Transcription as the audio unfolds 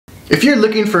If you're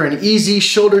looking for an easy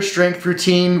shoulder strength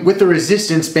routine with a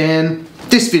resistance band,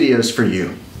 this video is for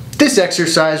you. This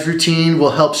exercise routine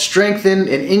will help strengthen and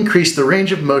increase the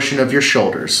range of motion of your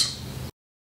shoulders.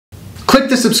 Click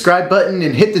the subscribe button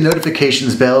and hit the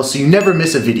notifications bell so you never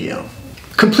miss a video.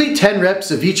 Complete 10 reps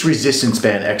of each resistance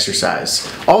band exercise.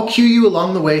 I'll cue you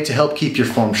along the way to help keep your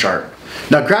form sharp.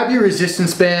 Now grab your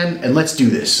resistance band and let's do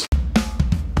this.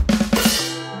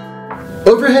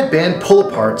 Overhead band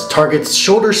pull-aparts targets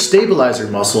shoulder stabilizer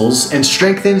muscles and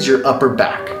strengthens your upper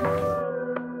back.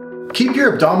 Keep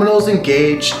your abdominals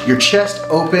engaged, your chest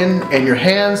open, and your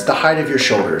hands the height of your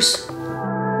shoulders.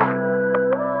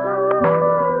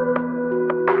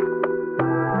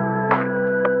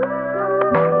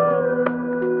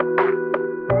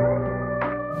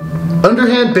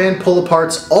 Underhand band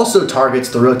pull-aparts also targets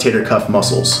the rotator cuff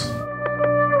muscles.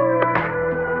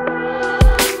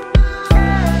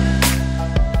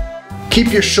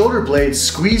 Keep your shoulder blades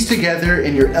squeezed together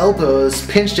and your elbows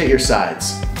pinched at your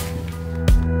sides.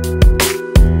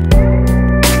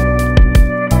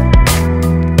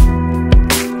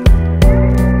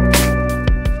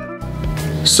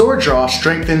 Sword draw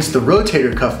strengthens the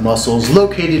rotator cuff muscles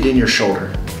located in your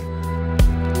shoulder.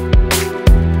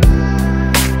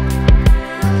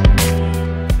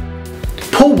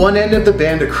 Pull one end of the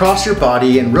band across your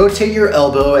body and rotate your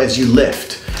elbow as you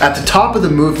lift. At the top of the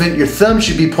movement, your thumb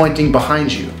should be pointing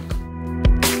behind you.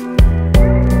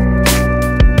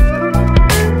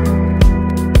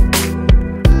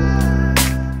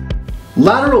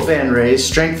 Lateral band raise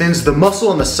strengthens the muscle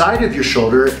on the side of your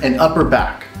shoulder and upper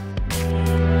back.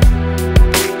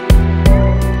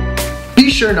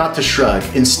 Be sure not to shrug.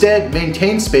 Instead,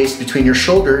 maintain space between your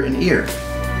shoulder and ear.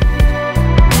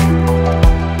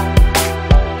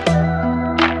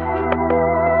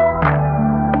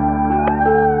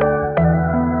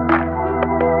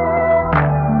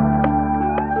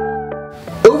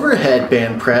 Overhead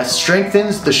band press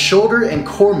strengthens the shoulder and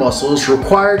core muscles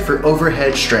required for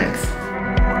overhead strength.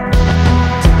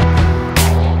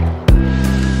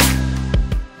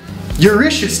 Your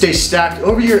wrist should stay stacked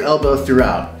over your elbow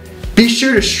throughout. Be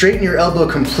sure to straighten your elbow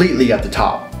completely at the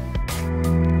top.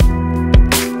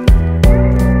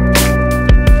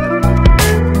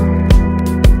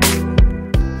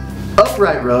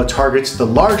 Upright row targets the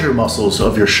larger muscles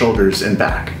of your shoulders and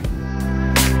back.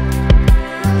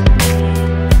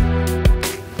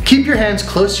 Keep your hands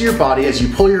close to your body as you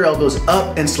pull your elbows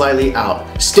up and slightly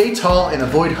out. Stay tall and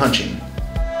avoid hunching.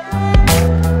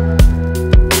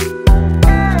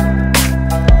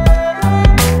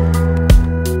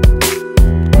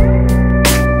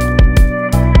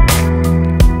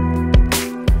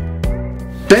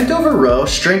 Bent over row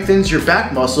strengthens your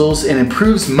back muscles and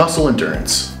improves muscle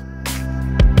endurance.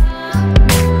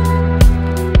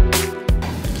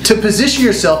 To position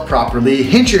yourself properly,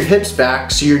 hinge your hips back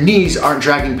so your knees aren't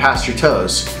dragging past your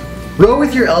toes. Row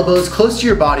with your elbows close to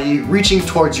your body, reaching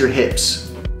towards your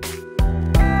hips.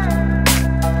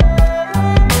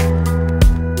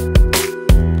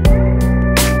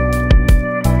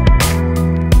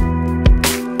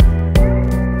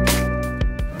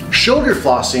 Shoulder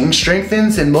flossing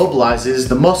strengthens and mobilizes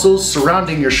the muscles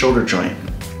surrounding your shoulder joint.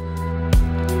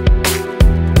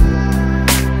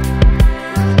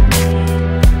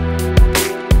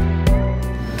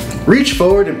 Reach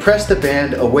forward and press the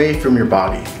band away from your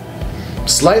body.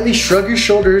 Slightly shrug your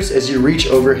shoulders as you reach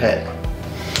overhead.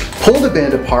 Pull the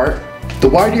band apart. The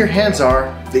wider your hands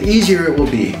are, the easier it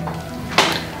will be.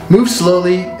 Move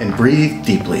slowly and breathe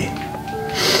deeply.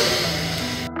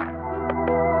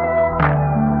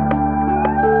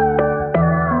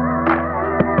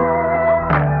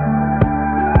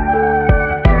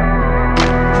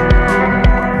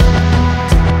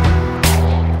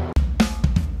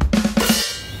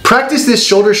 Practice this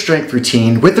shoulder strength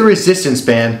routine with a resistance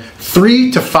band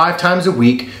 3 to 5 times a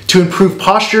week to improve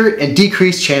posture and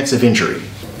decrease chance of injury.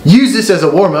 Use this as a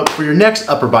warm-up for your next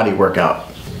upper body workout.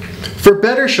 For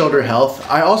better shoulder health,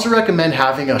 I also recommend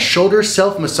having a shoulder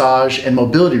self-massage and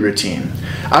mobility routine.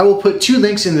 I will put 2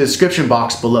 links in the description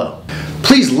box below.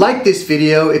 Please like this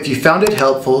video if you found it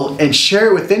helpful and share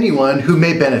it with anyone who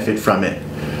may benefit from it.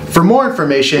 For more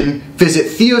information, visit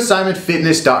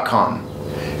theosimonfitness.com.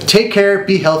 Take care,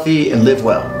 be healthy, and live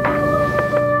well.